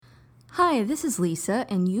Hi, this is Lisa,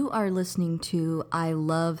 and you are listening to I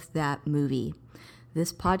Love That Movie.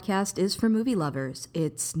 This podcast is for movie lovers.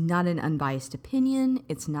 It's not an unbiased opinion,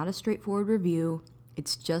 it's not a straightforward review,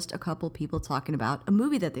 it's just a couple people talking about a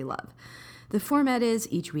movie that they love. The format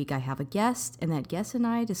is each week I have a guest, and that guest and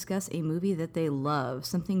I discuss a movie that they love,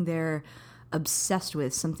 something they're obsessed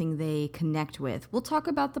with, something they connect with. We'll talk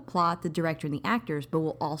about the plot, the director, and the actors, but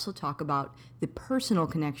we'll also talk about the personal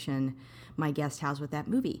connection my guest has with that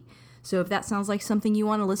movie. So if that sounds like something you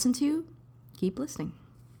want to listen to, keep listening.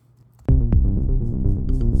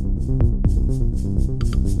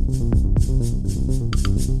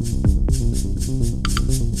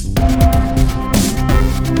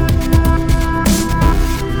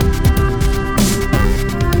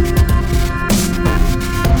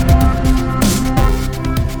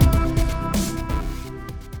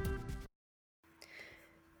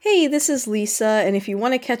 Hey, this is Lisa, and if you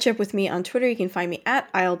want to catch up with me on Twitter, you can find me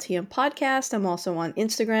at ILTM Podcast. I'm also on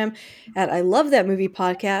Instagram at I Love That Movie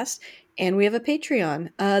Podcast, and we have a Patreon.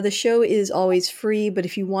 The show is always free, but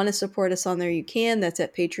if you want to support us on there, you can. That's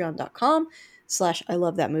at patreon.com/I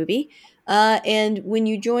Love That Movie. And when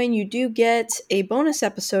you join, you do get a bonus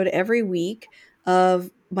episode every week of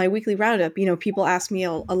my weekly roundup. You know, people ask me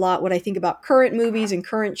a lot what I think about current movies and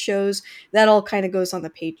current shows. That all kind of goes on the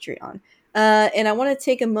Patreon. And I want to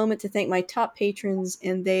take a moment to thank my top patrons,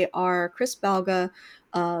 and they are Chris Balga,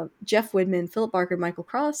 Jeff Widman, Philip Barker, Michael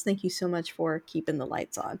Cross. Thank you so much for keeping the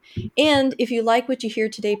lights on. And if you like what you hear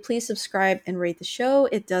today, please subscribe and rate the show.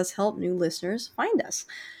 It does help new listeners find us.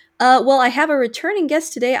 Well, I have a returning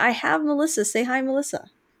guest today. I have Melissa. Say hi, Melissa.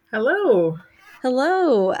 Hello.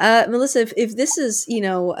 Hello. Melissa, if this is,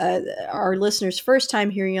 our listeners' first time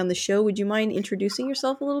hearing you on the show, would you mind introducing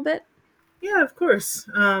yourself a little bit? Yeah, of course.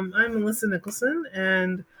 I'm Melissa Nicholson,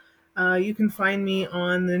 and you can find me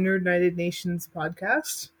on the Nerd United Nations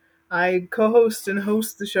podcast. I co-host and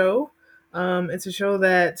host the show. It's a show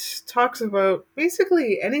that talks about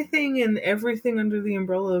basically anything and everything under the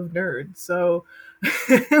umbrella of nerd. So,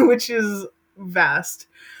 which is vast,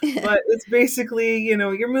 but it's basically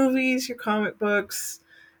your movies, your comic books,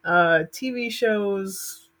 TV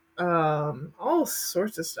shows, all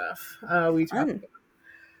sorts of stuff. We talk Fun. about.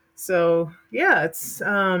 So yeah, it's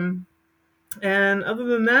and other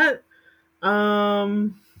than that,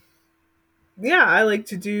 um yeah,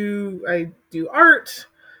 I do art.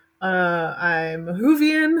 I'm a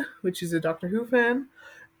Whovian, which is a Doctor Who fan,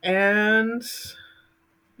 and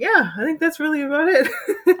yeah, I think that's really about it.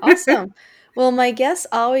 Awesome. Well, my guest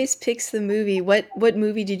always picks the movie. What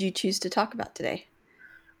movie did you choose to talk about today?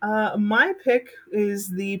 My pick is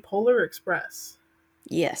the Polar Express.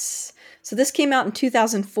 Yes. So this came out in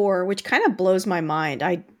 2004, which kind of blows my mind.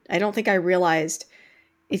 I don't think I realized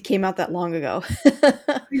it came out that long ago.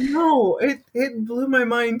 No, it blew my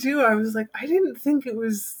mind too. I was like, I didn't think it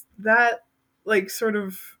was that, like, sort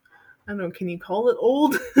of, I don't know, can you call it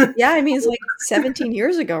old? Yeah, I mean it's like 17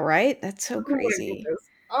 years ago, right? That's so Oh my crazy. goodness.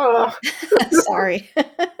 Oh, Sorry.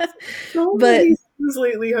 so But many things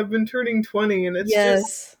lately have been turning 20, and it's just,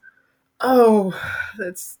 yes. oh,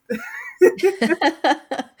 that's.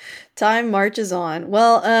 Time marches on.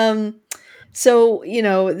 Well, so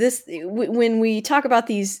this when we talk about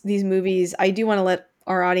these movies, I do want to let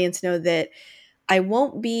our audience know that I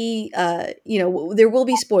won't be, there will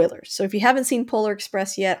be spoilers. So if you haven't seen Polar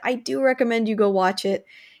Express yet, I do recommend you go watch it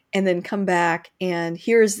and then come back. And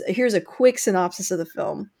here's a quick synopsis of the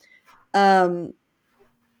film. Um,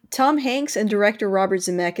 Tom Hanks and director Robert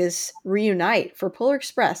Zemeckis reunite for Polar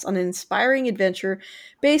Express on an inspiring adventure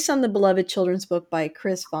based on the beloved children's book by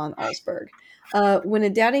Chris von Allsburg. When a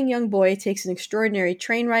doubting young boy takes an extraordinary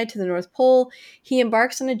train ride to the North Pole, he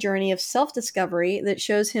embarks on a journey of self discovery that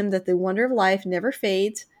shows him that the wonder of life never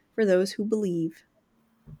fades for those who believe.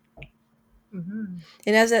 Mhm.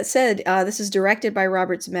 And as that said, this is directed by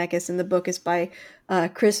Robert Zemeckis, and the book is by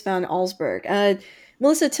Chris von Allsburg.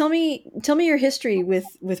 Melissa, tell me your history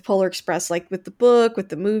with Polar Express, like with the book, with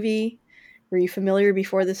the movie. Were you familiar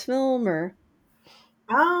before this film, or?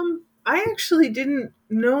 I actually didn't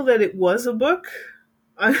know that it was a book.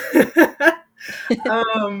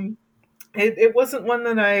 um, it wasn't one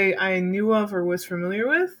that I knew of or was familiar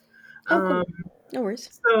with. Oh, Um, cool. No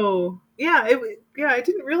worries. so yeah, I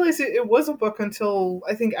didn't realize it was a book until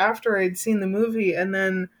I think after I'd seen the movie, and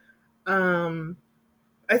then um,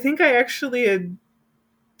 I think I actually had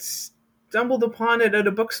stumbled upon it at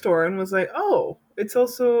a bookstore and was like, oh, it's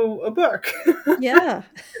also a book. Yeah.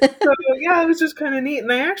 So yeah, it was just kind of neat.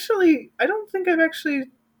 And I don't think I've actually,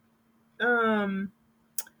 um,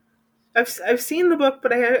 I've seen the book,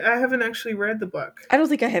 but I haven't actually read the book. I don't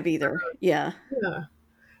think I have either. Yeah. Yeah,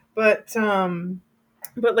 but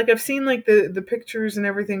but like I've seen like the pictures and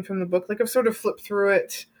everything from the book. Like I've sort of flipped through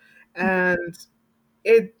it, and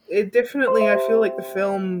it definitely, I feel like the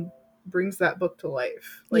film brings that book to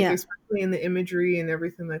life, like Yeah. especially in the imagery and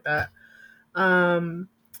everything like that. Um,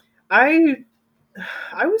 I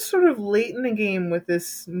I was sort of late in the game with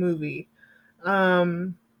this movie.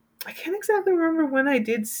 Um, I can't exactly remember when I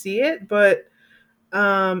did see it, but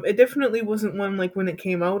it definitely wasn't one like when it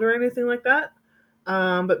came out or anything like that.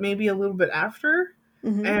 But maybe a little bit after,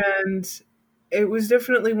 Hmm. and it was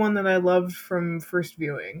definitely one that I loved from first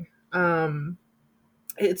viewing.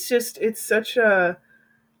 It's such a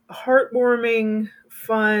heartwarming,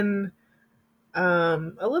 fun,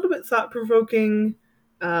 a little bit thought provoking,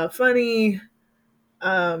 funny.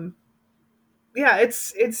 Um, yeah,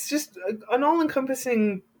 it's just an all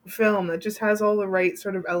encompassing film that just has all the right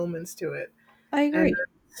sort of elements to it. I And agree.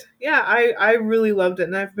 yeah, I really loved it,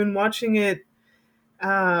 and I've been watching it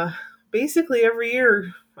uh, basically every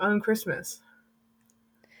year on Christmas.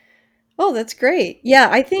 Oh, that's great. Yeah,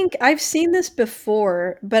 I think I've seen this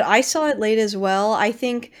before, but I saw it late as well. I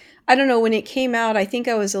think, I don't know, when it came out, I think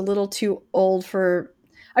I was a little too old for.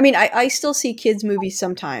 I mean, I still see kids' movies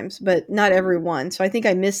sometimes, but not every one. So I think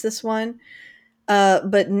I missed this one.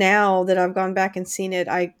 But now that I've gone back and seen it,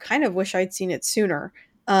 I kind of wish I'd seen it sooner.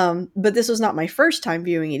 But this was not my first time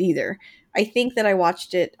viewing it either. I think that I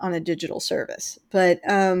watched it on a digital service. But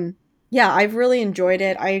yeah, I've really enjoyed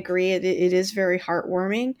it. I agree. It is very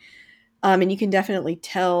heartwarming. And you can definitely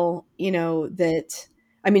tell, that,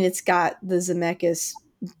 I mean, it's got the Zemeckis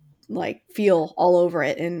like feel all over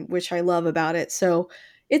it, and which I love about it. So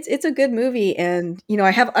it's a good movie, and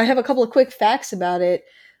I have a couple of quick facts about it.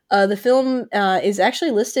 The film is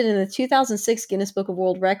actually listed in the 2006 Guinness Book of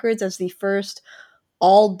World Records as the first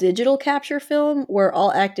all digital capture film where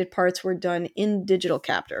all acted parts were done in digital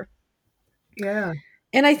capture. Yeah,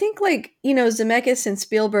 And I think, like, Zemeckis and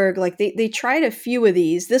Spielberg, like they tried a few of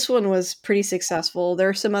these. This one was pretty successful. There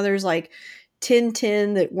are some others like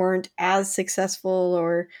Tintin that weren't as successful,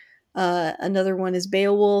 or another one is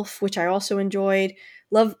Beowulf, which I also enjoyed.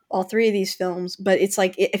 Love all three of these films, but it's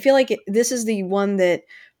like I feel like this is the one that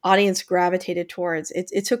audience gravitated towards.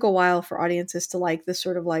 It took a while for audiences to like this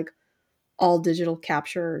sort of like all digital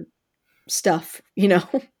capture stuff.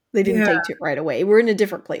 They didn't yeah, take to it right away. We're in a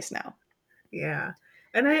different place now. yeah.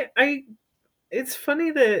 And I it's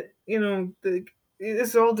funny that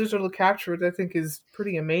it's all digital captured. I think is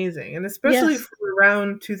pretty amazing, and especially Yes. for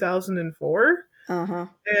around 2004. Uh huh.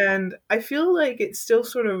 And I feel like it still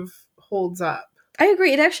sort of holds up. I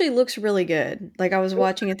agree. It actually looks really good. Like I was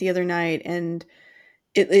watching it the other night, and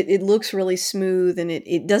it looks really smooth, and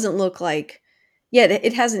it doesn't look like, yeah,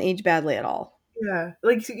 it hasn't aged badly at all. Yeah,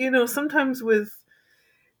 like sometimes with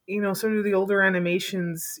sort of the older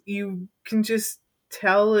animations, you can just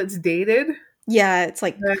tell it's dated. Yeah, it's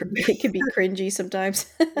like And it can be cringy sometimes.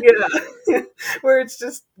 yeah, where it's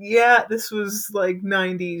just, yeah, this was like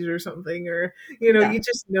 90s or something, or Yeah, you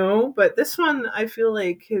just know. But this one, I feel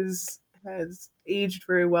like has aged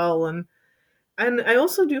very well, and I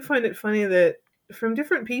also do find it funny that from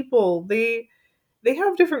different people, they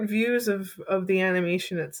have different views of the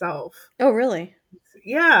animation itself. oh really?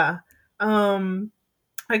 Yeah. Um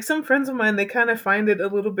like some friends of mine, they kind of find it a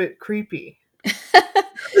little bit creepy.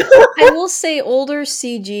 I will say older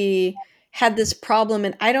CG had this problem,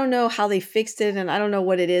 and I don't know how they fixed it, and I don't know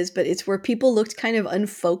what it is, but it's where people looked kind of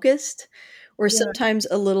unfocused, or Yeah. sometimes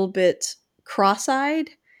a little bit cross-eyed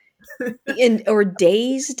or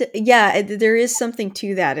dazed. Yeah, there is something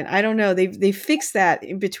to that, and I don't know. They fixed that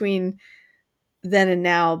in between then and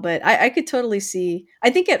now, but I could totally see. I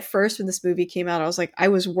think at first when this movie came out, I was like, I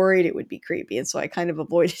was worried it would be creepy, and so I kind of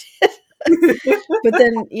avoided it. But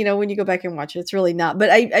then, when you go back and watch it, it's really not. But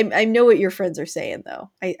I know what your friends are saying, though.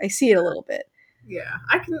 I see it a little bit. Yeah.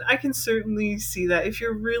 I can certainly see that if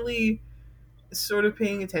you're really sort of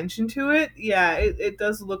paying attention to it. Yeah, it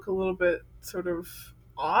does look a little bit sort of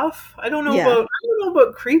off. Yeah, I don't know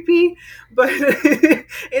about creepy, but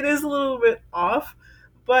it is a little bit off.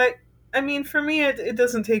 But I mean, for me, it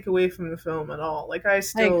doesn't take away from the film at all. Like I I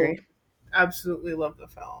still agree. absolutely love the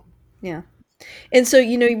film. Yeah. And so,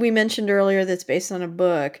 we mentioned earlier that's based on a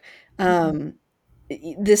book. Mhm. Um,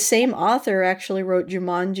 the same author actually wrote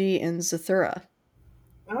Jumanji and Zathura.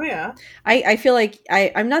 Oh yeah, I feel like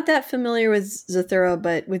I'm not that familiar with Zathura,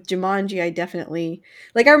 but with Jumanji, I definitely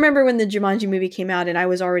like. I remember when the Jumanji movie came out, and I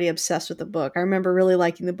was already obsessed with the book. I remember really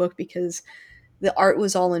liking the book because the art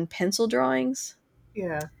was all in pencil drawings,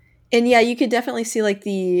 yeah. and yeah, you could definitely see like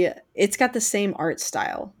it's got the same art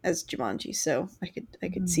style as Jumanji, so I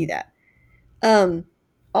could see Mhm. that. Um,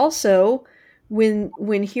 Also, when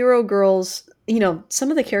Hero Girls, some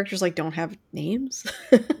of the characters like don't have names.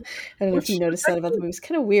 I don't know if you Which noticed that about the movie. It's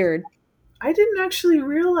kind of weird. I didn't actually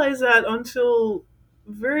realize that until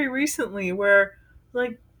very recently, where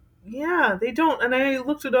like, yeah, they don't. And I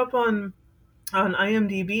looked it up on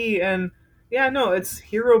IMDb, and yeah, no, it's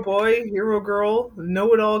hero boy, hero girl,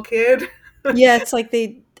 know it all kid. Yeah, it's like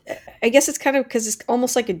I guess it's kind of because it's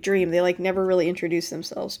almost like a dream. They like never really introduce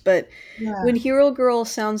themselves. But Yeah. when Hero Girl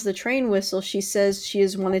sounds the train whistle, she says she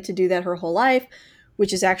has wanted to do that her whole life,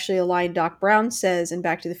 which is actually a line Doc Brown says in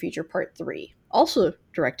Back to the Future Part 3, also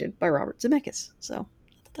directed by Robert Zemeckis. So I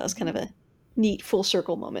thought that was kind of a neat full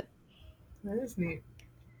circle moment. That is neat.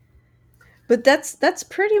 But that's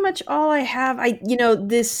pretty much all I have.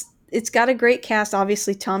 This it's got a great cast,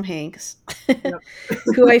 obviously Tom Hanks, Yep.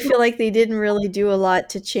 who I feel like they didn't really do a lot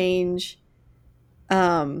to change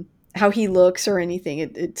how he looks or anything.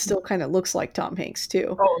 It still kind of looks like Tom Hanks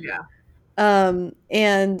too. Oh yeah.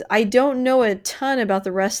 And I don't know a ton about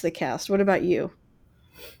the rest of the cast. What about you?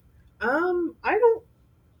 I don't.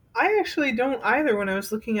 I actually don't either. When I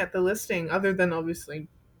was looking at the listing, other than obviously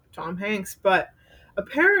Tom Hanks, but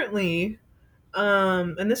apparently,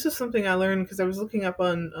 and this was something I learned because I was looking up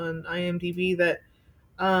on IMDb that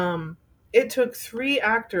um, it took three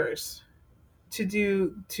actors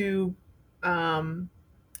to um,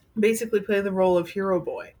 basically play the role of Hero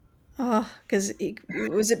Boy. Oh, because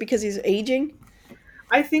was it because he's aging?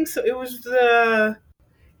 I think so. It was the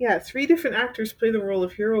Yeah, three different actors play the role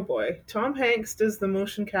of Hero Boy. Tom Hanks does the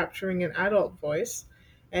motion capturing and adult voice,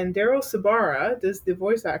 and Daryl Sabara does the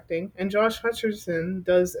voice acting, and Josh Hutcherson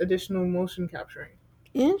does additional motion capturing.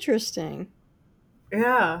 Interesting.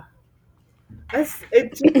 Yeah,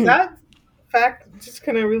 that fact just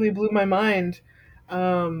kind of really blew my mind.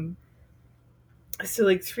 Um, so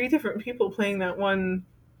like three different people playing that one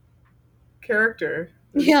character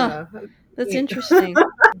is Yeah, that's neat. interesting.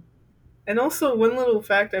 And also, one little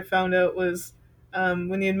fact I found out was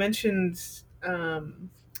when you had mentioned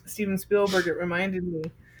Steven Spielberg, it reminded me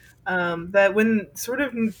that when sort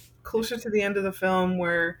of closer to the end of the film,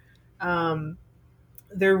 where um,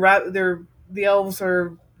 they're the elves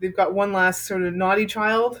are they've got one last sort of naughty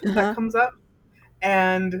child that Uh-huh. comes up,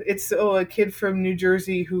 and it's a kid from New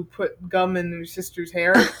Jersey who put gum in their sister's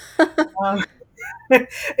hair. Um,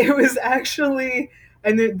 it was actually,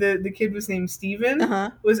 and the kid was named Steven,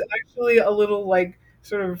 Uh-huh. was actually a little like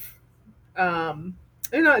sort of um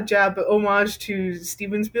not jab but homage to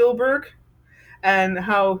Steven Spielberg, and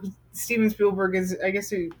how Steven Spielberg is, I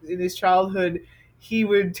guess, in his childhood he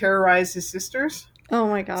would terrorize his sisters. Oh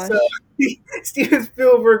my So gosh. Steven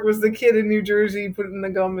Spielberg was the kid in New Jersey putting the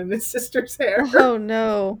gum in his sister's hair. Oh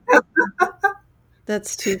no.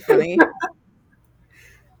 That's too funny.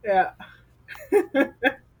 Yeah.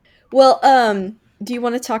 Well, do you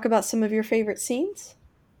want to talk about some of your favorite scenes?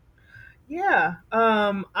 Yeah.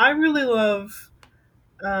 I really love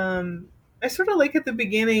um I sort of like at the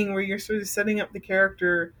beginning where you're sort of setting up the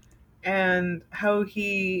character and how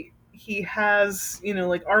he has,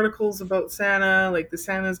 like articles about Santa, like the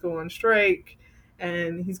Santas go on strike,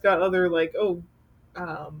 and he's got other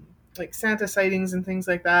um like Santa sightings and things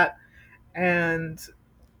like that, and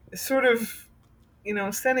sort of,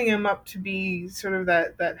 setting him up to be sort of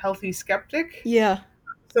that healthy skeptic, Yeah.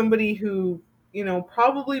 somebody who,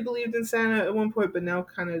 probably believed in Santa at one point, but now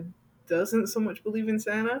kind of doesn't so much believe in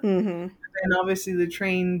Santa. Mm-hmm. And obviously, the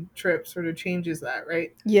train trip sort of changes that,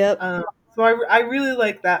 right? Yep. So I really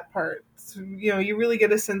like that part. So, you really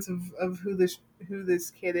get a sense of who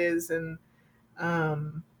this kid is, and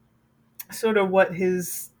um, sort of what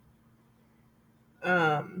his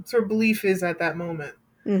sort of belief is at that moment.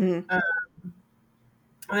 Mm-hmm. Uh,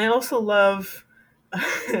 and I also love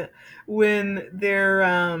when they're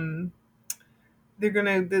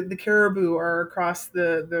gonna the caribou are across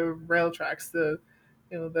the rail tracks, the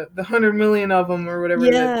 100 million of them or whatever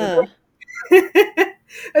Yeah.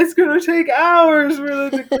 it's gonna take hours for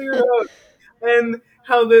them to clear out, and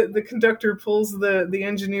how the conductor pulls the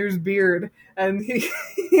engineer's beard, and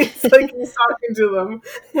it's like he's talking to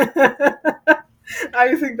them.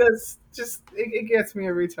 I think that's just it gets me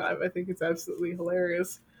every time. I think it's absolutely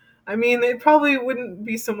hilarious. I mean, it probably wouldn't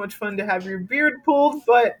be so much fun to have your beard pulled,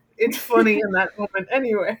 but it's funny in that moment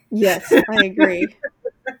anyway. Yes, I agree.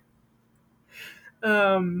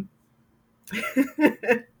 Um,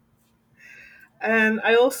 and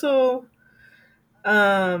I also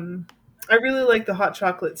um, I really like the hot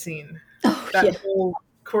chocolate scene. Oh That yeah. whole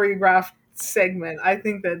choreographed segment. I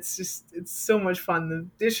think that's just it's so much fun. The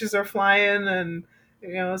dishes are flying, and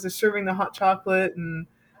as they're serving the hot chocolate, and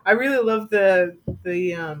I really love the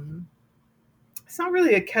it's not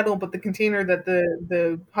really a kettle, but the container that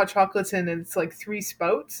the hot chocolate's in, and it's like three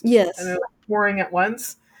spouts, and they're Yes. like pouring at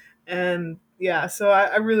once. And yeah, so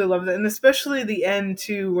I really love that, and especially the end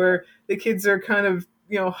too, where the kids are kind of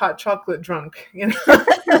hot chocolate drunk. I'm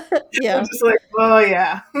Yeah. just like, oh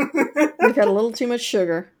yeah, They've had a little too much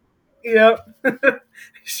sugar. yep.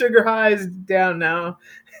 Sugar high is down now.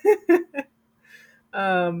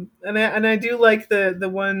 And I do like the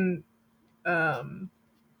one um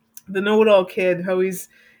the know-it-all kid, how he's,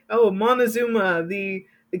 oh, Montezuma, the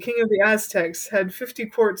king of the Aztecs, had 50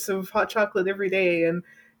 quarts of hot chocolate every day, and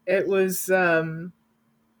it was um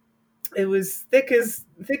it was thick as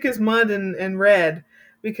mud and red,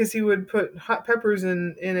 because he would put hot peppers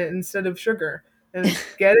in it instead of sugar. And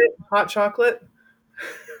get it, hot chocolate.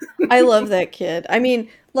 I love that kid. I mean,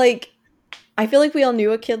 like, I feel like we all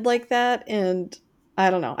knew a kid like that, and I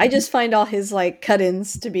don't know. I just find all his like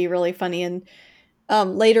cut-ins to be really funny. And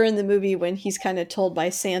later in the movie, when he's kind of told by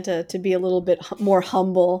Santa to be a little bit more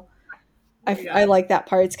humble, I Yeah, like that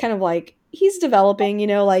part. It's kind of like he's developing,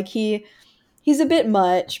 like he's a bit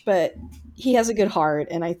much, but he has a good heart,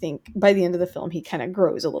 and I think by the end of the film, he kind of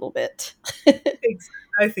grows a little bit.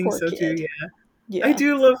 I think Poor so too. kid. Yeah, I Yeah.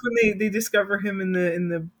 do love when they discover him in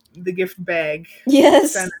the gift bag,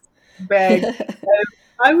 Santa's Yes. bag.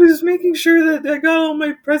 I was making sure that I got all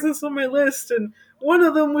my presents on my list, and one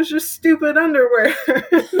of them was just stupid underwear.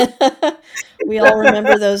 We all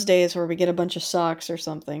remember those days where we get a bunch of socks or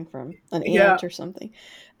something from an Yeah, aunt or something.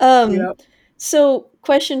 yeah. So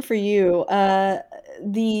question for you. The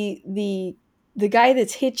guy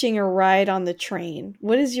that's hitching a ride on the train,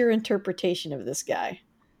 what is your interpretation of this guy?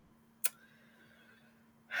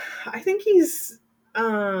 I think he's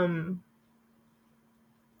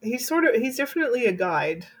definitely a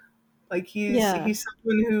guide. Like Yeah. he's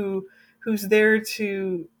someone who's there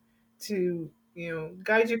to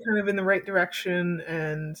guide you kind of in the right direction,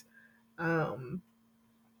 and um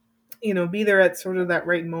be there at sort of that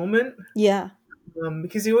right moment. Yeah.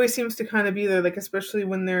 Because he always seems to kind of be there, like especially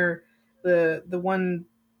when they're the one.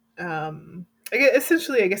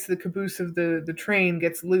 Essentially, I guess the caboose of the train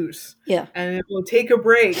gets loose, Yeah. and it will take a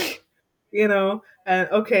break. And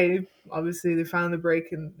okay, obviously they found the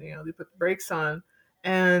brake, and they put the brakes on,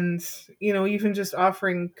 and even just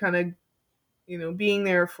offering kind of being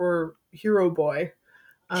there for Hero Boy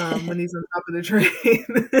when he's on top of the train.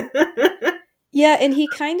 Yeah, and he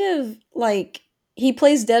kind of like he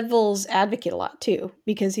plays devil's advocate a lot too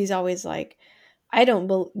because he's always like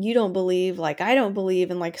you don't believe like I don't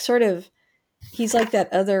believe and like sort of he's like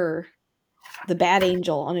that other the bad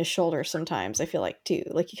angel on his shoulder sometimes I feel like too.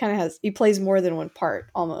 Like he plays more than one part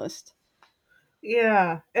almost.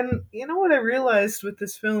 Yeah, and you know what I realized with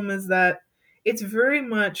this film is that it's very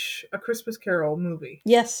much a Christmas Carol movie,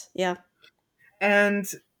 Yes, yeah. and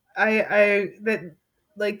I that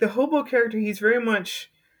like the hobo character, he's very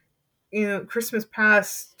much Christmas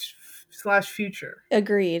past slash future.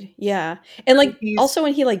 Agreed. Yeah. And like He's also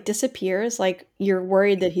when he like disappears, like you're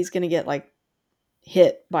worried that he's going to get like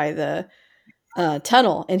hit by the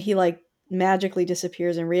tunnel and he like magically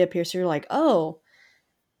disappears and reappears so you're like, "Oh,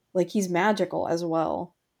 like he's magical as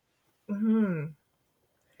well." mhm,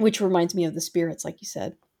 Which reminds me of the spirits, like you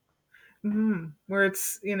said. where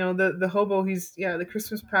it's the hobo, he's the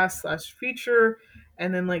Christmas past slash future,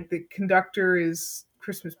 and then like the conductor is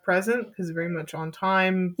Christmas present because very much on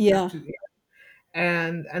time Yeah. after.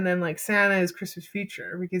 And then like Santa is Christmas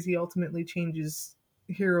future because he ultimately changes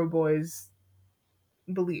Hero Boy's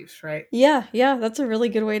beliefs, right? Yeah, yeah, that's a really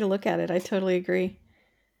good way to look at it. I totally agree.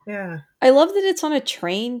 Yeah. I love that it's on a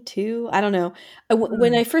train too. I don't know.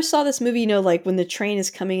 When Mm. I first saw this movie, like when the train is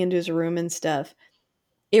coming into his room and stuff,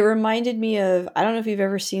 it reminded me of I don't know if you've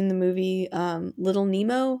ever seen the movie Little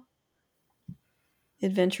Nemo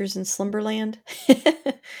Adventures in Slumberland.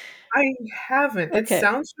 I haven't. It Okay.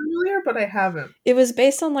 sounds familiar, but I haven't. It was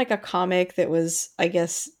based on like a comic that was, I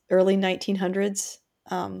guess, early 1900s.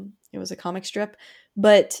 It was a comic strip.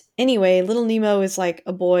 But anyway, Little Nemo is like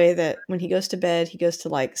a boy that when he goes to bed, he goes to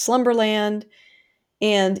like Slumberland.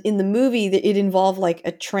 And in the movie, it involved like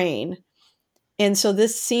a train. And so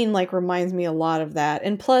this scene like reminds me a lot of that.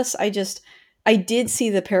 And plus, I did see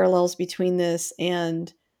the parallels between this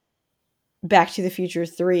and Back to the Future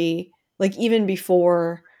 3. Like even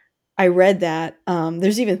before I read that,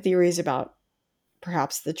 there's even theories about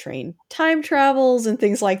perhaps the train time travels and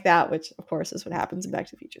things like that, which of course is what happens in Back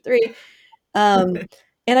to the Future 3. Um,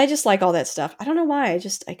 and I just like all that stuff. I don't know why.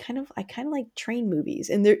 I kind of like train movies.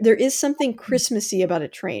 And there is something Christmassy about a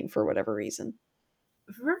train for whatever reason.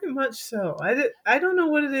 Very much so. I don't know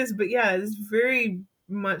what it is, but yeah, it's very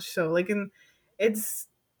much so. Like, and it's,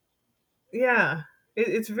 yeah.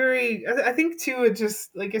 it's very. I think too. It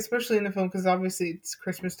just like, especially in the film, because obviously it's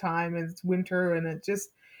Christmas time and it's winter, and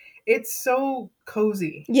it's so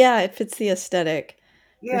cozy. Yeah, it fits the aesthetic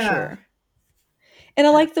for Yeah. sure. And I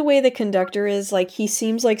Yeah. like the way the conductor is, like, he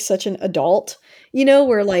seems like such an adult,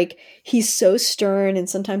 where, like, he's so stern and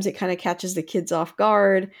sometimes it kinda catches the kids off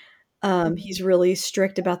guard. Mhm. He's really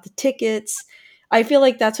strict about the tickets. I feel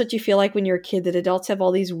like that's what you feel like when you're a kid, that adults have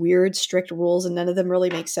all these weird, strict rules and none of them really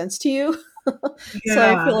make sense to you. So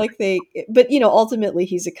I feel Yeah. like but, ultimately,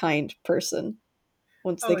 he's a kind person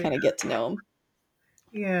once they Oh yeah. kinda get to know him.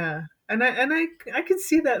 Yeah. And I could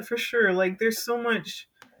see that for sure. Like, there's so much.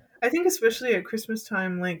 I think especially at Christmas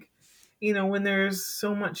time, like, when there's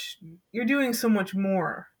so much, you're doing so much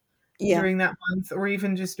more Yeah. during that month, or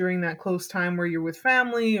even just during that close time where you're with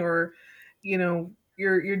family, or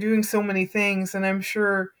you're doing so many things. And I'm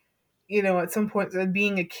sure, at some point,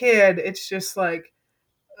 being a kid, it's just like,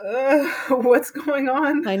 what's going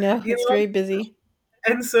on, I know, you it's know very busy.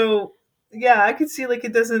 and so, yeah, I could see, like,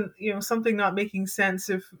 it doesn't, something not making sense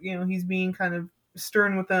if, he's being kind of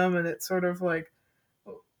stern with them, and it's sort of like,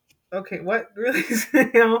 okay, what really?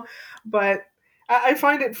 you know but I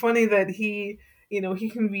find it funny that he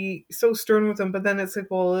can be so stern with them, but then it's like,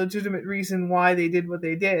 well, a legitimate reason why they did what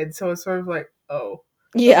they did, so it's sort of like, oh,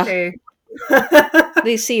 Yeah. okay.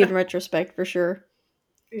 They see in retrospect for sure.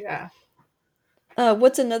 Yeah.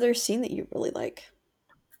 What's another scene that you really like?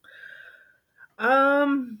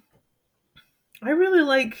 um I really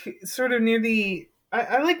like, sort of near the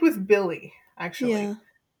I like with Billy, actually. Yeah.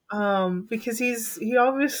 Because he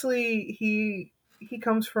obviously he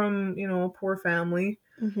comes from, a poor family,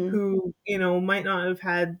 Mhm. who, might not have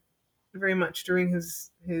had very much during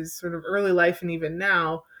his sort of early life, and even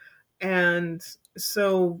now. And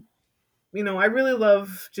so, I really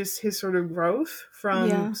love just his sort of growth from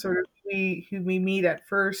Yeah. sort of who we meet at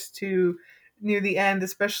first to near the end,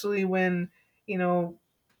 especially when, you know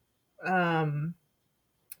um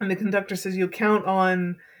and the conductor says, you'll count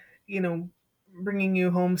on, you know bringing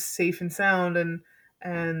you home safe and sound. And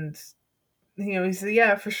he said,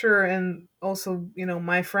 yeah, for sure, and also,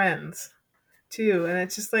 my friends too. And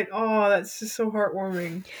it's just like, oh, that's just so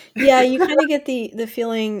heartwarming. Yeah, you kinda get the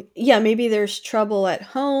feeling, yeah, maybe there's trouble at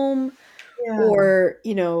home, Yeah. or,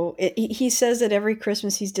 he says that every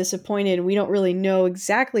Christmas he's disappointed, and we don't really know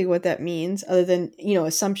exactly what that means other than,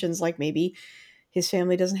 assumptions like maybe his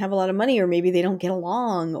family doesn't have a lot of money, or maybe they don't get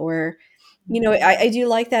along, or, I do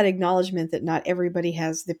like that acknowledgement that not everybody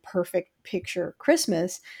has the perfect picture of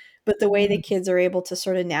Christmas, but the way the Mhm. kids are able to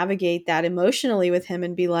sort of navigate that emotionally with him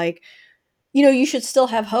and be like, you should still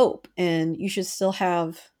have hope and you should still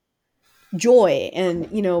have joy,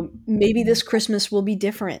 and maybe this Christmas will be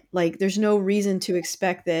different. Like, there's no reason to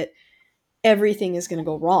expect that everything is going to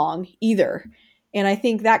go wrong either. And I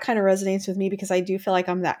think that kind of resonates with me because I do feel like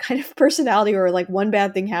I'm that kind of personality where, like, one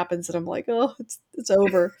bad thing happens and I'm like, oh, it's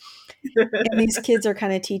over. And these kids are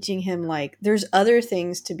kind of teaching him, like, there's other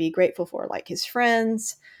things to be grateful for, like his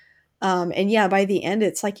friends. And yeah, by the end,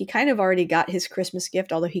 it's like he kind of already got his Christmas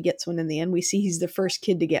gift, although he gets one in the end. We see he's the first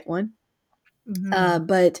kid to get one. Mhm.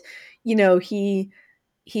 But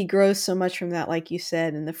he grows so much from that, like you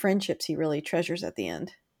said, and the friendships he really treasures at the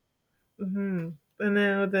end. Mhm. And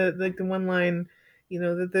then the like the one line,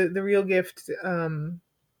 the real gift. I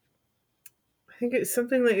think it's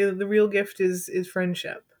something like, the real gift is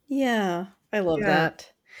friendship. Yeah, I love Yeah.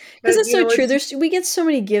 that because it's so true. It's We get so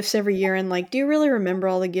many gifts every year, and, like, do you really remember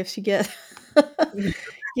all the gifts you get?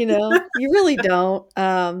 You really don't.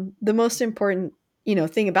 The most important,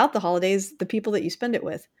 thing about the holidays, the people that you spend it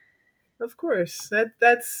with. Of course,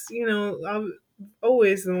 that's,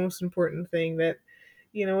 always the most important thing. That,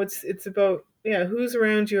 it's about, yeah, who's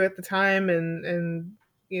around you at the time. And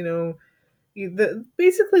you know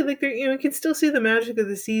basically, like, you can still see the magic of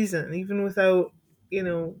the season even without,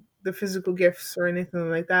 the physical gifts or anything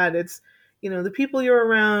like that. It's, the people you're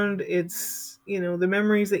around. It's, the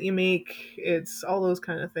memories that you make. It's all those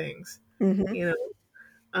kind of things. Mhm. You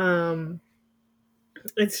um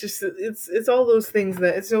it's just, it's all those things,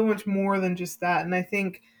 that it's so much more than just that. And I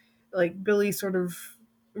think, like, Billy sort of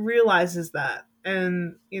realizes that,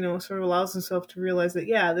 and, sort of allows himself to realize that,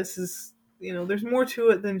 yeah, this is, there's more to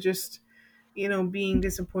it than just, being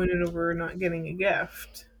disappointed over not getting a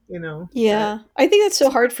gift. That. Yeah. I think that's so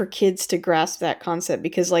hard for kids to grasp that concept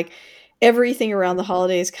because, like, everything around the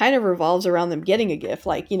holidays kind of revolves around them getting a gift.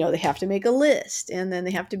 Like, they have to make a list and then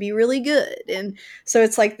they have to be really good. And so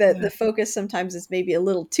it's like the Yeah. the focus sometimes is maybe a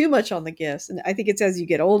little too much on the gifts. And I think it's as you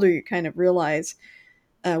get older you kind of realize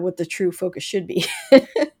what the true focus should be.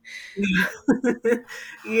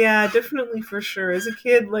 Yeah, definitely, for sure. As a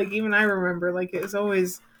kid, like, even I remember, like, it was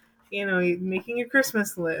always, making your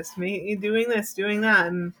Christmas list, doing this, doing that,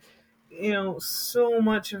 and so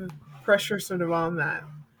much of pressure sort of on that.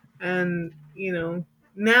 And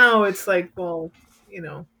now it's like, well,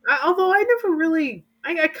 although I never really,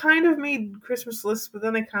 I kind of made Christmas lists, but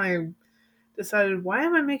then I kind of decided, why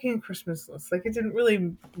am I making a Christmas list? Like, it didn't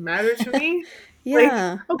really matter to me. Like,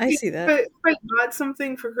 Yeah, I okay, see that. if I got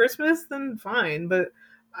something for Christmas, then fine, but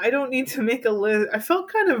I don't need to make a list. I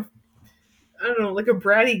felt kind of, I don't know, like a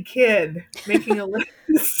bratty kid making a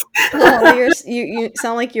list. Oh, you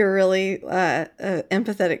sound like you're a really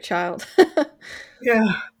empathetic child. Yeah.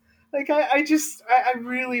 Like, I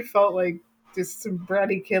really felt like just some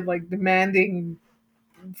bratty kid, like demanding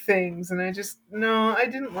things, and I just, no, I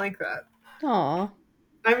didn't like that. Aw.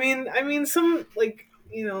 I mean, some, like,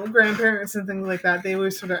 grandparents and things like that. They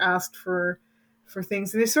always sort of asked for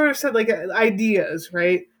things, and they sort of said, like, ideas,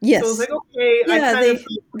 right? So I was Yes. like, okay, I Yeah, kind of they felt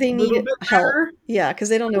a little need bit help. better. Yeah, because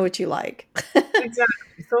they don't know what you like.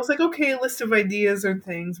 Exactly. So I was like, okay, a list of ideas or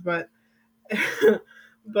things, but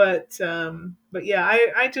but yeah,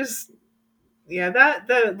 I just, yeah, that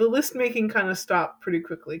the list making kind of stopped pretty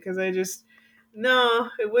quickly, because I just, no,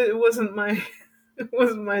 it wasn't my it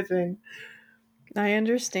wasn't my thing. I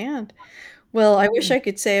understand. Well, I wish I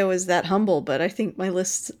could say I was that humble, but I think my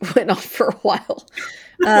list went on for a while.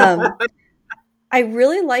 Um, I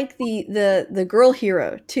really like the girl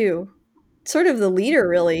hero too. Sort of the leader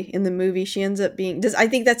really in the movie. She ends up being does I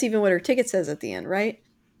think that's even what her ticket says at the end, right?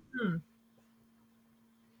 Hmm.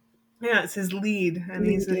 Yeah, it's his lead, and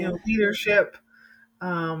he's, Lead, yeah. leadership.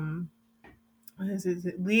 Um, what is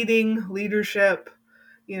it? Leading leadership.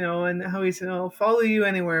 And how he said, "I'll follow you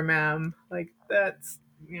anywhere, ma'am." Like, that's,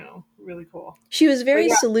 really cool. She was But very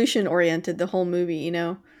yeah, solution oriented the whole movie, you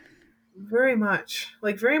know. very much,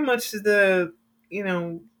 like, very much the, you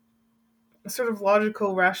know sort of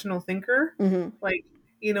logical, rational thinker. Mhm. Like,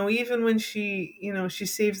 even when she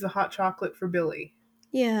saves the hot chocolate for Billy.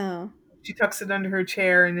 Yeah. She tucks it under her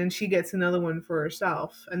chair, and then she gets another one for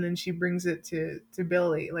herself, and then she brings it to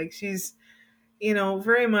Billy. Like, she's,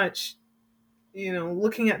 very much,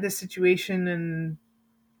 looking at this situation,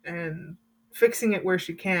 and fixing it where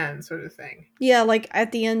she can, sort of thing. Yeah, like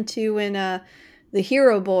at the end too when the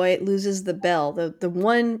hero boy loses the bell, the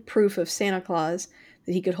one proof of Santa Claus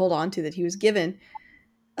that he could hold on to that he was given.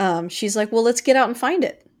 She's like, "Well, let's get out and find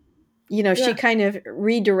it." You know, she Yeah. kind of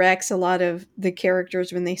redirects a lot of the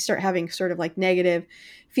characters when they start having sort of like negative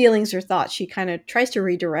feelings or thoughts. She kind of tries to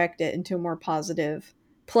redirect it into a more positive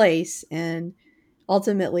place, and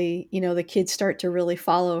ultimately, the kids start to really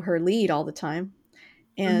follow her lead all the time.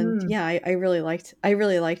 And Hmm. yeah, I really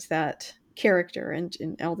liked that character and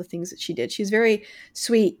all the things that she did. She's very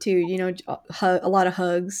sweet too, a lot of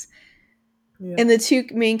hugs. Yeah. And the two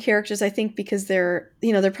main characters, I think, because they're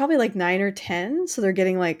probably like 9 or 10, so they're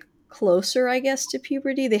getting like closer, I guess, to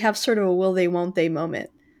puberty. They have sort of a will they, won't they moment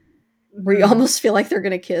where you Hmm. almost feel like they're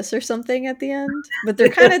gonna kiss or something at the end, but they're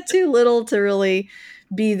kind of too little to really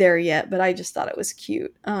be there yet. But I just thought it was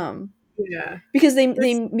cute. Yeah. Because they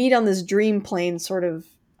It's meet on this dream plane, sort of,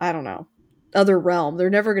 I don't know, other realm.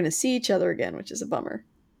 They're never going to see each other again, which is a bummer.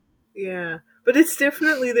 Yeah. But it's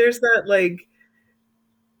definitely, there's that, like,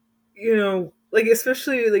 like,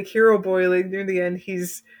 especially, like, hero boy, like, near the end,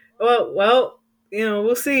 he's, well,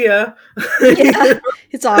 we'll see ya. Yeah,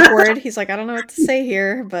 it's awkward. He's like, I don't know what to say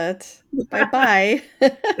here, but bye bye.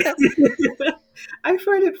 I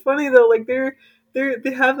find it funny though, like,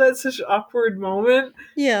 they have that such awkward moment,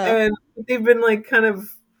 Yeah. and they've been, like, kind of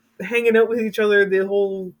hanging out with each other the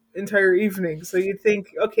whole entire evening. So you'd think,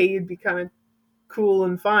 okay, you'd be kind of cool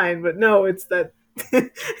and fine, but no, it's that.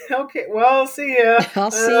 Okay, well, see ya.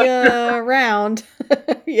 I'll see you around.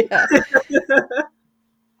 Yeah.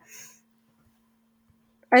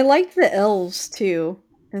 I liked the elves too.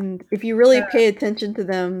 And if you really pay attention to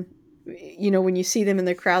them, when you see them in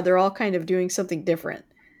the crowd, they're all kind of doing something different.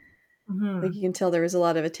 Like Mhm. you can tell there was a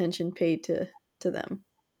lot of attention paid to them.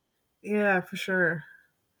 Yeah, for sure.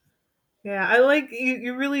 Yeah, I like,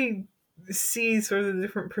 you really see sort of the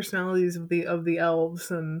different personalities of the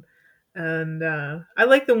elves, and I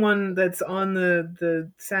like the one that's on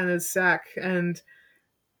the Santa's sack, and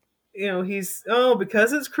he's, oh,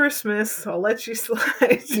 because it's Christmas, I'll let you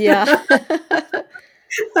slide. Yeah.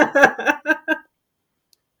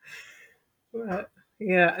 But,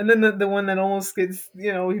 yeah, and then the one that almost gets,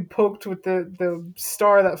 he poked with the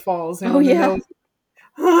star that falls, Oh in the yeah. nose.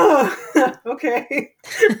 Oh, okay.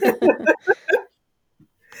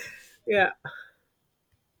 Yeah.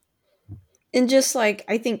 And just like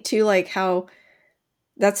I think too, like how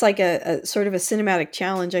that's like a sort of a cinematic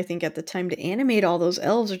challenge. I think at the time to animate all those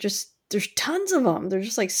elves are just there's tons of them. They're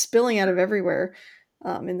just like spilling out of everywhere.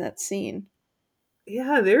 in that scene.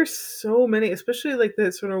 Yeah, there's so many, especially like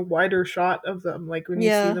the sort of wider shot of them, like when you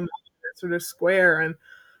see Yeah. them on that sort of square, and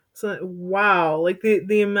so wow, like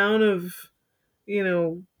the amount of, you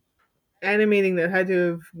know, animating that had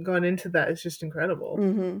to have gone into that is just incredible.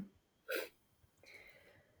 Hmm.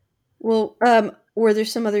 Well, were there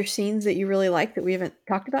some other scenes that you really like that we haven't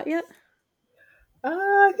talked about yet?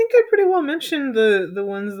 I think I pretty well mentioned the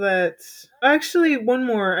ones that actually one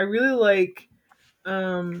more I really like.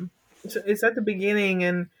 It's at the beginning,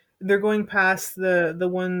 and they're going past the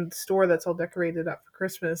one store that's all decorated up for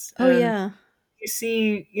Christmas, Oh and yeah. you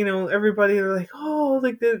see, you know, everybody, they're like, oh,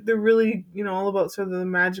 like they're really, you know, all about sort of the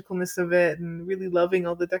magicalness of it and really loving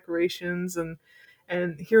all the decorations, and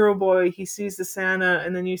Hero Boy, he sees the Santa,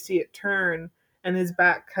 and then you see it turn, and his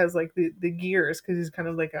back has like the gears because he's kind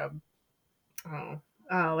of like a, oh,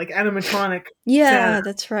 like animatronic Santa. Yeah,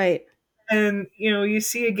 that's right. And you know, you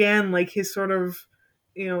see again like his sort of,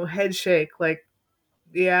 you know, head shake, like,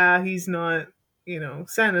 yeah, he's not, you know,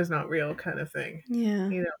 Santa's not real kind of thing. Yeah.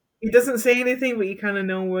 You know, he doesn't say anything, but you kind of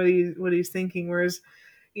know what he's thinking. Whereas,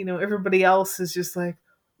 you know, everybody else is just like,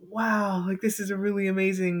 wow, like this is a really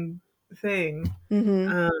amazing thing. Hmm.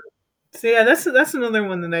 Um, so yeah, that's another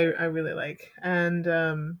one that I really like. And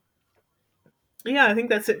yeah, I think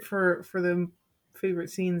that's it for the favorite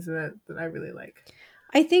scenes that I really like.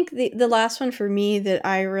 I think the last one for me that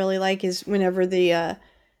I really like is whenever the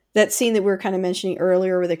that scene that we were kind of mentioning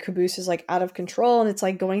earlier where the caboose is like out of control and it's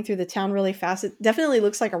like going through the town really fast. It definitely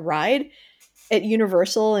looks like a ride at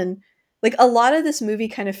Universal, and like a lot of this movie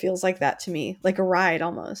kind of feels like that to me, like a ride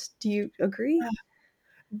almost. Do you agree?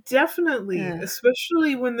 Definitely, Yeah.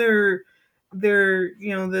 especially when they're,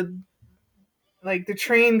 you know, the, like the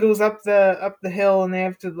train goes up the hill, and they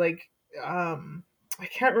have to like, um I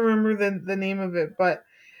can't remember the name of it, but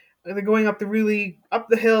they're going up the really up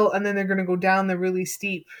the hill, and then they're going to go down the really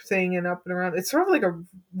steep thing and up and around. It's sort of like a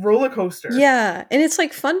roller coaster. Yeah, and it's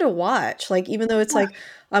like fun to watch. Like even though it's Yeah, like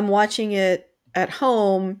I'm watching it at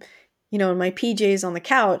home, in my PJs on the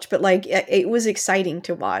couch, but like it was exciting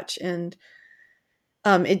to watch, and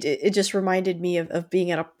it just reminded me of being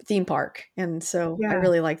at a theme park, and so I yeah,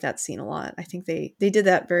 really like that scene a lot. I think they did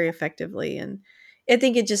that very effectively, and I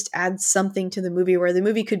think it just adds something to the movie where the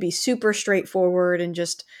movie could be super straightforward and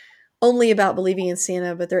just only about believing in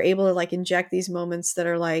Santa, but they're able to like inject these moments that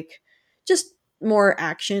are like just more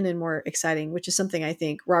action and more exciting, which is something I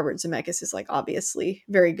think Robert Zemeckis is like obviously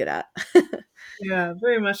very good at. yeah,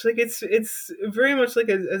 very much. Like it's very much like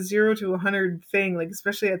a 0 to 100 thing. Like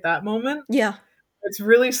especially at that moment, Yeah. it's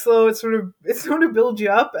really slow. It sort of builds you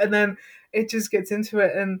up, and then it just gets into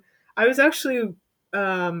it. And I was actually,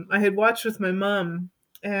 I had watched with my mom,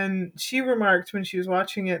 and she remarked when she was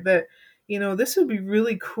watching it that, you know, this would be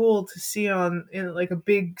really cool to see on in like a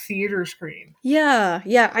big theater screen. Yeah.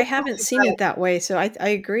 Yeah. I haven't seen it that way, so I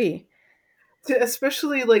agree.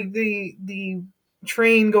 Especially like the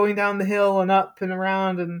train going down the hill and up and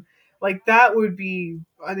around, and like that would be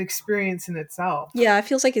an experience in itself. Yeah, it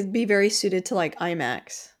feels like it'd be very suited to like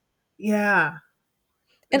IMAX. Yeah,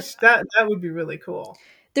 And that would be really cool.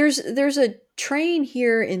 there's a train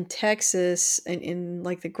here in Texas and in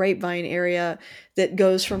like the Grapevine area that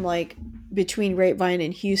goes from like between Grapevine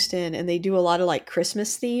and Houston, and they do a lot of like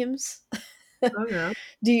Christmas themes. Oh yeah.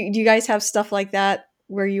 Do you guys have stuff like that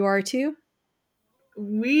where you are too?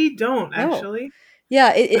 We don't Oh. actually.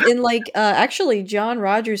 Yeah, and like actually John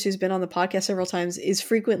Rogers, who's been on the podcast several times, is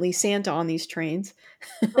frequently Santa on these trains.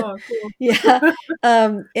 Oh, cool. Yeah.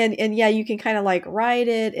 And yeah, you can kind of like ride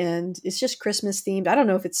it, and it's just Christmas themed. I don't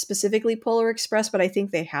know if it's specifically Polar Express, but I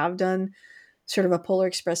think they have done sort of a Polar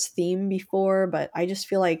Express theme before, but I just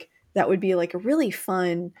feel like that would be like a really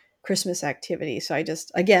fun Christmas activity. So I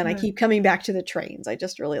just again, I Yeah. keep coming back to the trains. I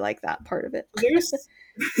just really like that part of it. There's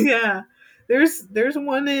yeah. There's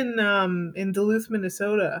one in Duluth,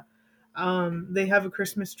 Minnesota. They have a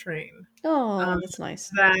Christmas train. Oh, Um that's nice.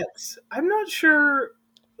 that I'm not sure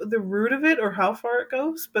the route of it or how far it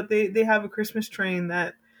goes, but they have a Christmas train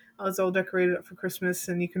that is all decorated up for Christmas,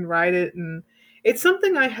 and you can ride it, and it's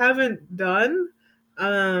something I haven't done.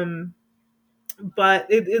 Um but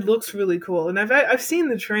it looks really cool, and I've seen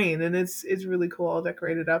the train, and it's really cool, all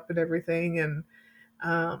decorated up and everything, and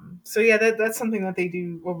so yeah, that's something that they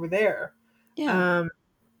do over there. Yeah. Um,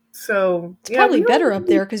 so It's yeah, probably we don't better up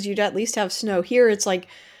really, there because you'd at least have snow. Here, it's like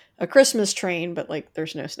a Christmas train, but like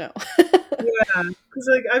there's no snow. yeah, because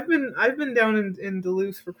like I've been down in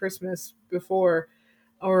Duluth for Christmas before,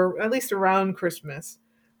 or at least around Christmas,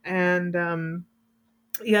 and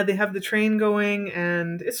yeah, they have the train going,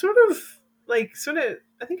 and it's sort of like sort of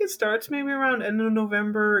I think it starts maybe around end of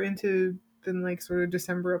November into than like sort of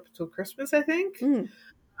December up until Christmas, I think. Mm.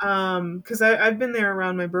 Because I've been there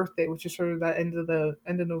around my birthday, which is sort of that end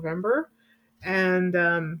of November, and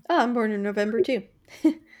Oh, I'm born in November too.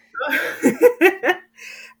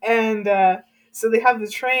 and so they have the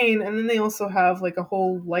train, and then they also have like a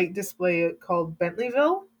whole light display called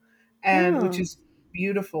Bentleyville, and which Oh. is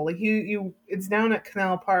beautiful. Like it's down at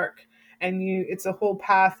Canal Park, and it's a whole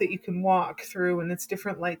path that you can walk through, and it's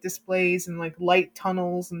different light displays and like light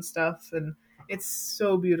tunnels and stuff, and it's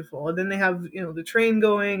so beautiful. And then they have the train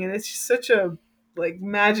going, and it's just such a like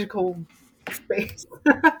magical space.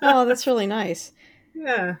 Oh, that's really nice.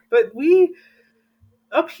 Yeah, but we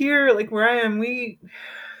up here, like where I am, we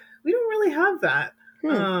don't really have that, Hmm.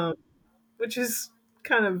 um, which is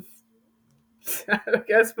kind of sad, I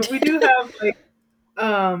guess. But we do have like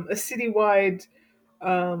a citywide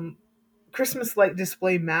um, Christmas light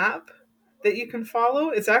display map that you can follow.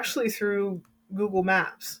 It's actually through Google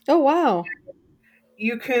Maps. Oh, wow.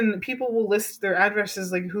 People will list their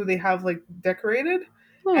addresses, like who they have like decorated,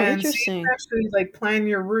 Oh, and so you can interesting. actually like plan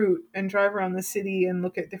your route and drive around the city and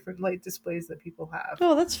look at different light displays that people have.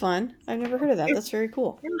 Oh, that's fun. I've never heard of that. It, That's very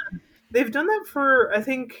cool. they've done that for I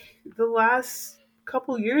think the last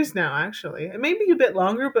couple years now. Actually, it may be a bit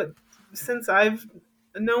longer, but since I've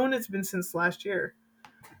known, it's been since last year.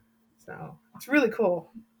 So it's really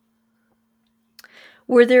cool.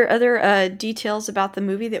 Were there other details about the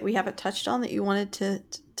movie that we haven't touched on that you wanted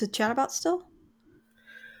to chat about still?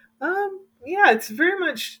 Yeah, it's very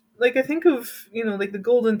much like I think of like the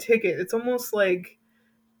golden ticket. It's almost like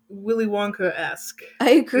Willy Wonka esque,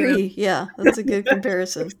 I you know. agree. Yeah, that's a good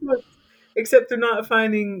comparison. Except they're not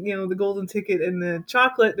finding the golden ticket in the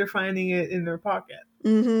chocolate; they're finding it in their pocket,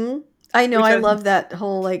 Mm-hmm. I know. which I I think, love that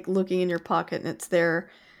whole like looking in your pocket and it's there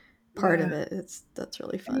part of yeah. it. That's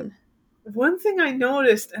really And fun. one thing I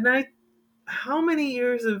noticed, and how many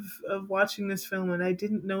years of watching this film, and I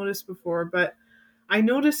didn't notice before, but I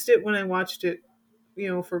noticed it when I watched it,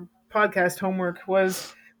 for podcast homework,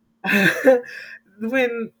 was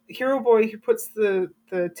when Hero Boy he puts the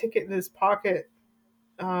ticket in his pocket,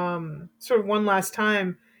 sort of one last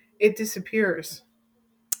time, it disappears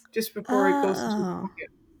just before it goes into his Oh, pocket.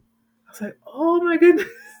 I was like, oh my goodness!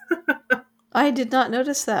 I did not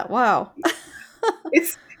notice that. Wow.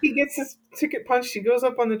 It's he gets his ticket punched. He goes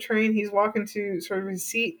up on the train. He's walking to sort of his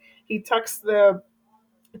seat. He tucks the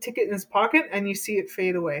ticket in his pocket, and you see it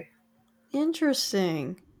fade away.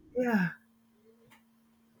 Interesting. Yeah,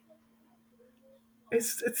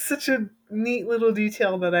 it's such a neat little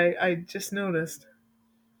detail that I just noticed.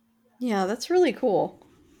 Yeah, that's really cool.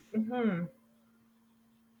 Hmm.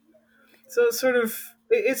 So it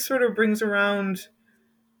sort of brings around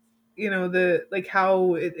the like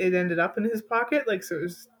how it ended up in his pocket, like, so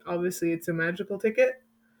it's a magical ticket.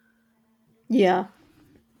 Yeah.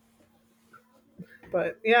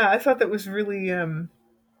 But yeah, I thought that was really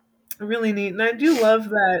neat, and I do love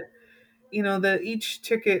that that each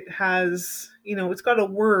ticket has it's got a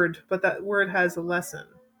word, but that word has a lesson,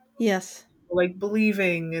 Yes. like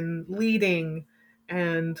believing and leading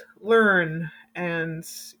and learn, and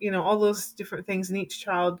all those different things, and each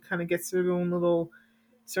child kind of gets their own little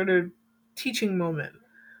sort of teaching moment.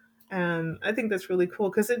 And I think that's really cool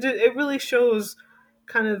because it really shows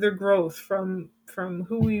kind of their growth from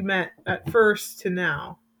who we met at first to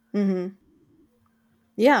now. Mm-hmm.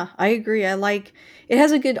 Yeah, I agree. I like it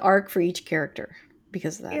has a good arc for each character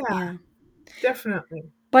because of that. Yeah, Yeah. definitely.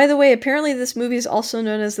 By the way, apparently this movie is also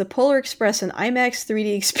known as the Polar Express and IMAX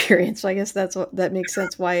 3D experience. So I guess that makes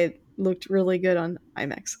sense why it looked really good on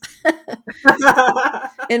IMAX.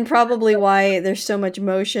 And probably why there's so much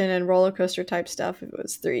motion and roller coaster type stuff if it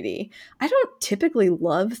was 3D. I don't typically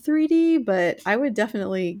love 3D, but I would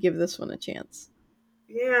definitely give this one a chance.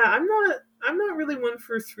 Yeah, I'm not really one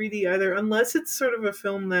for 3D either, unless it's sort of a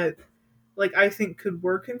film that like I think could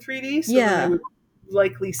work in 3D. So then I Yeah. would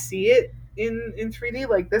likely see it in 3D.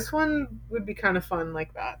 Like this one would be kind of fun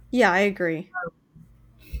like that. Yeah, I agree.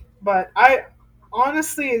 But I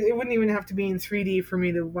honestly, it wouldn't even have to be in 3D for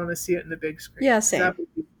me to want to see it in the big screen Yeah, because same. that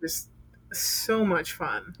would be just so much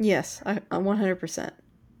fun. Yes, I'm 100%.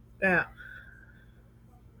 Yeah,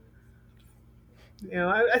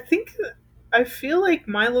 I think I feel like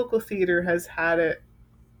my local theater has had it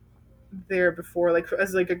there before, like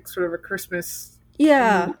as like a sort of a Christmas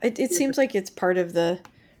Yeah, movie. it seems like it's part of the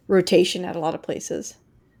rotation at a lot of places.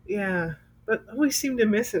 Yeah, but I always seem to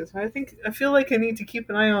miss it. I feel like I need to keep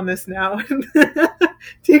an eye on this now and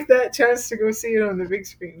take that chance to go see it on the big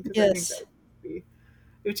screen because I think that Yes. it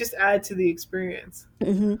would just add to the experience.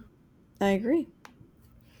 Hmm. I agree.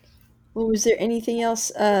 Well, was there anything else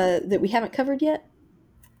that we haven't covered yet?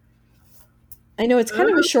 I know it's kind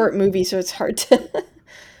of a Uh, short movie, so it's hard to.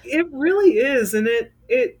 it really is, and it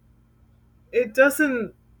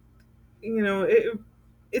doesn't,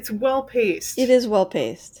 it's well It paced. is well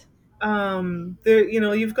paced. There,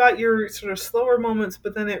 you've got your sort of slower moments,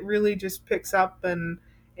 but then it really just picks up, and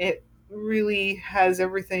it really has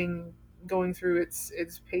everything going through its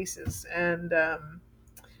paces. And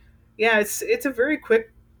yeah, it's a very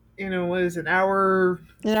quick, what is it, an hour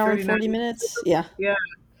An hour and 39 40 minutes? minutes. Yeah, Yeah.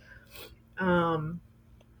 um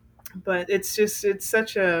but it's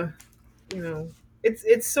such a,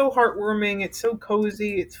 it's so heartwarming, it's so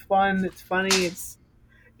cozy, it's fun, it's funny, it's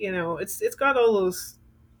got all those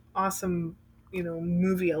awesome,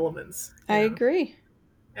 movie elements, I agree.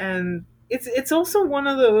 and it's also one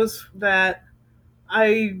of those that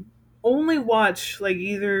I only watch, like,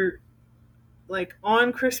 either like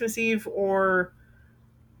on Christmas Eve,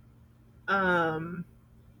 um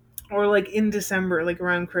or like in December, like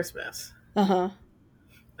around Christmas. Uh huh.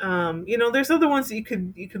 There's other ones that you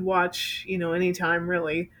could watch, anytime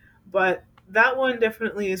really, but that one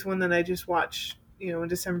definitely is one that I just watch, in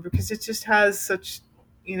December, because it just has such,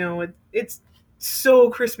 it's so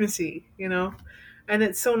Christmassy, and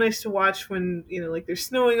it's so nice to watch when, like, there's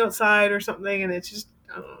snowing outside or something, and it's just,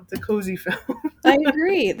 I don't know, it's a cozy film. I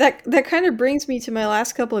agree. That kind of brings me to my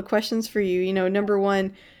last couple of questions for you. Number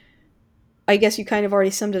one, I guess you kind of already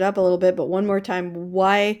summed it up a little bit, but one more time,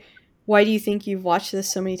 why do you think you've watched this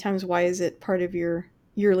so many times? Why is it part of your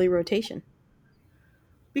yearly rotation?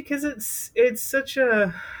 Because it's such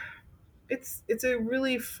a, it's a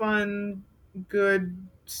really fun, good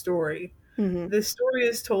story. Mhm. The story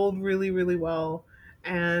is told really, really well,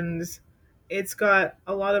 and it's got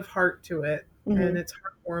a lot of heart to it, and Mhm. it's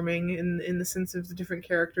heartwarming in the sense of the different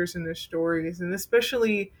characters and their stories, and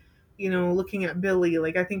especially, looking at Billy,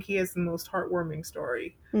 like, I think he has the most heartwarming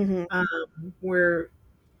story, Mhm. where,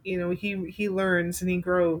 he learns and he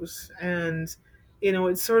grows, and,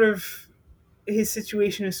 it's sort of, his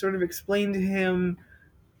situation is sort of explained to him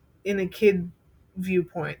in a kid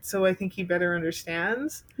viewpoint, so I think he better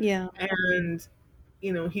understands, Yeah. and,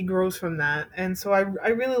 he grows from that, and so I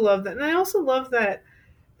really love that, and I also love that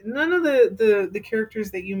none of the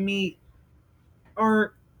characters that you meet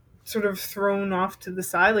aren't sort of thrown off to the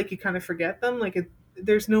side, like, you kind of forget them, like,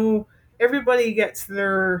 there's no, everybody gets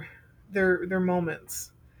their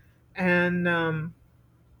moments, and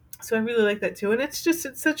so I really like that too, and it's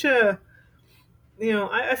such a,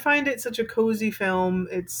 I find it such a cozy film.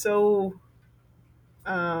 It's so,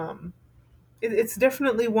 um it's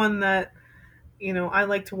definitely one that, I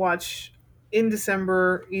like to watch in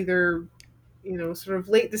December, either, sort of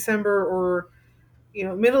late December, or,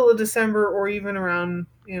 middle of December, or even around,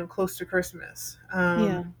 close to Christmas.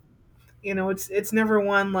 Yeah. It's never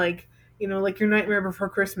one like, like your Nightmare Before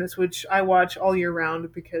Christmas, which I watch all year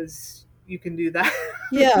round because you can do that.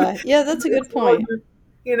 Yeah. Yeah, that's a good It's more, point.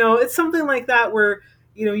 it's something like that where,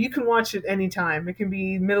 you can watch it anytime. It can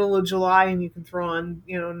be middle of July, and you can throw on,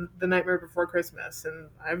 The Nightmare Before Christmas, and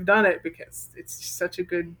I've done it because it's just such a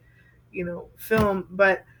good, film.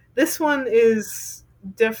 But this one is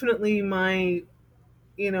definitely my,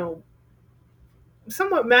 you know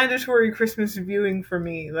somewhat mandatory Christmas viewing for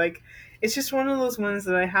me. Like, it's just one of those ones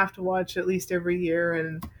that I have to watch at least every year,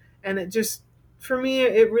 and it just, for me,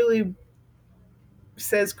 it really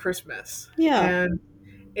says Christmas, Yeah, and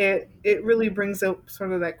it really brings out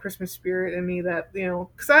sort of that Christmas spirit in me, that,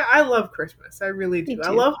 because I love Christmas, I really me do. I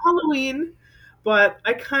too. love Halloween, but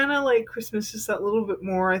I kind of like Christmas just that little bit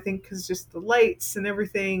more, I think, because just the lights and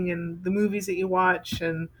everything, and the movies that you watch,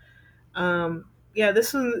 and yeah,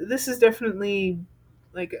 this is definitely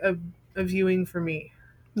like a viewing for me,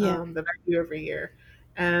 Yeah. that I do every year,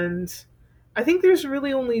 and I think there's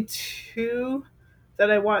really only two that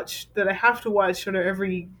I watch, that I have to watch sort of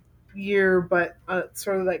every year, but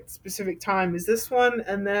sort of like specific time, is this one,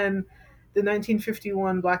 and then the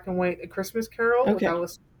 1951 black and white A Christmas Carol with Okay.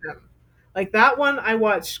 Alice Pym. Like, that one I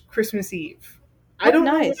watch Christmas Eve. I Oh, don't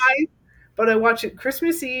know nice. why, but I watch it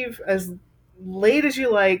Christmas Eve as late as you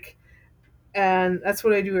like, and that's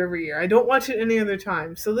what I do every year. I don't watch it any other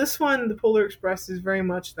time. So this one, The Polar Express, is very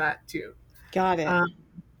much that too. Got it. Um,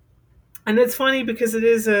 and it's funny because it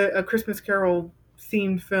is a Christmas Carol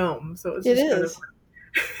themed film, so it's It just kind of, is.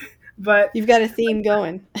 but You've got a theme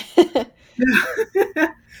going.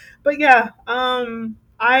 but yeah,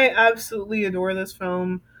 I absolutely adore this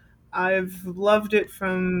film. I've loved it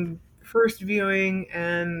from first viewing,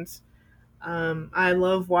 and I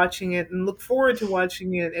love watching it and look forward to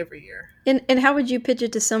watching it every year. And how would you pitch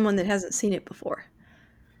it to someone that hasn't seen it before?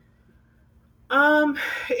 Um,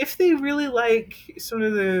 if they really like sort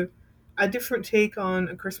of a different take on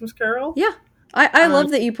A Christmas Carol, Yeah. I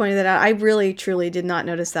love that you pointed that out. I really truly did not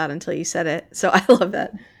notice that until you said it. So I love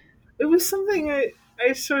that. It was something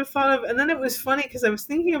I sort of thought of, and then it was funny because I was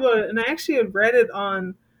thinking about it, and I actually had read it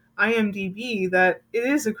on IMDb that it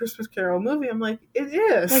is a Christmas Carol movie. I'm like, it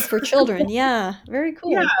Like is. for children. Yeah. Very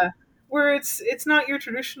Yeah, cool. where it's not your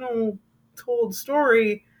traditional told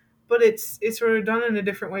story, but it's sort of done in a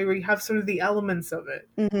different way where you have sort of the elements of it,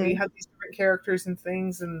 where you Hmm. have these different characters and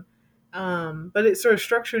things, and but it's sort of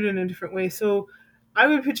structured in a different way. So I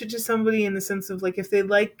would pitch it to somebody in the sense of like if they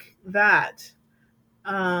like that,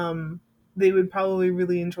 um, they would probably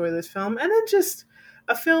really enjoy this film, and then just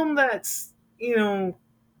a film that's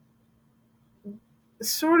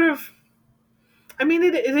sort of. I mean,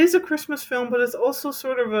 it is a Christmas film, but it's also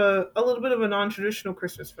sort of a little bit of a non-traditional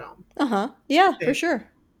Christmas film. Uh-huh. Yeah, I for think. sure.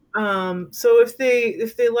 So if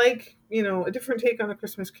they like a different take on a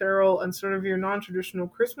Christmas Carol and sort of your non-traditional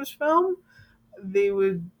Christmas film, they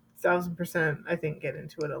would 1,000% I think get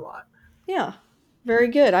into it a lot. Yeah. Very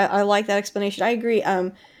good. I like that explanation. I agree.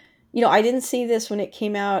 I didn't see this when it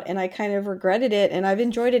came out and I kind of regretted it and I've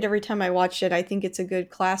enjoyed it every time I watched it. I think it's a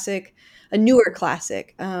good classic, a newer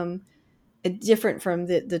classic. Different from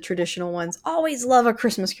the traditional ones. Always love A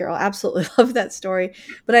Christmas Carol. Absolutely love that story.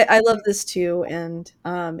 But I love this too. And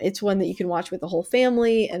it's one that you can watch with the whole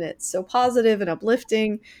family and it's so positive and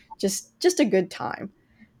uplifting. Just a good time.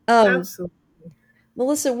 Um, Absolutely.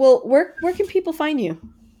 Melissa, well, where can people find you?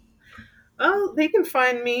 Oh, they can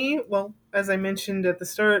find me. Well, as I mentioned at the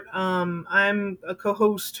start, I'm a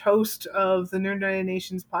host of the Nerd United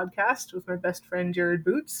Nations podcast with my best friend Jared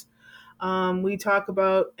Boots. We talk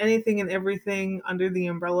about anything and everything under the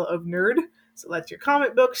umbrella of nerd. So that's your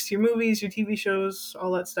comic books, your movies, your TV shows,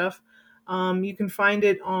 all that stuff. You can find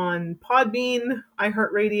it on Podbean,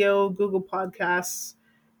 iHeartRadio, Google Podcasts,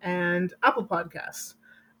 and Apple Podcasts.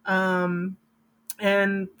 Um,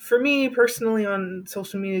 and for me personally, on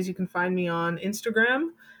social medias, you can find me on Instagram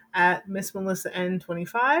at Miss Melissa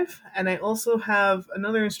N25. And I also have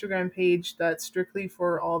another Instagram page that's strictly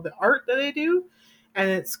for all the art that I do.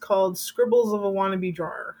 And it's called Scribbles of a Wannabe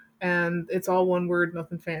Drawer. And it's all one word,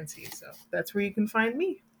 nothing fancy. So that's where you can find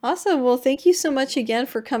me. Awesome. Well, thank you so much again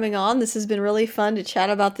for coming on. This has been really fun to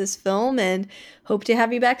chat about this film and hope to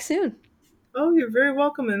have you back soon. Oh, you're very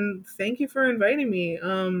welcome. And thank you for inviting me.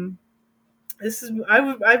 This is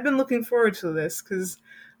I've been looking forward to this because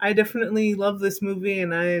I definitely love this movie,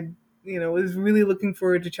 and I was really looking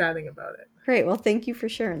forward to chatting about it. Great. Well, thank you for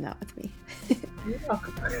sharing that with me. You're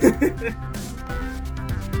welcome.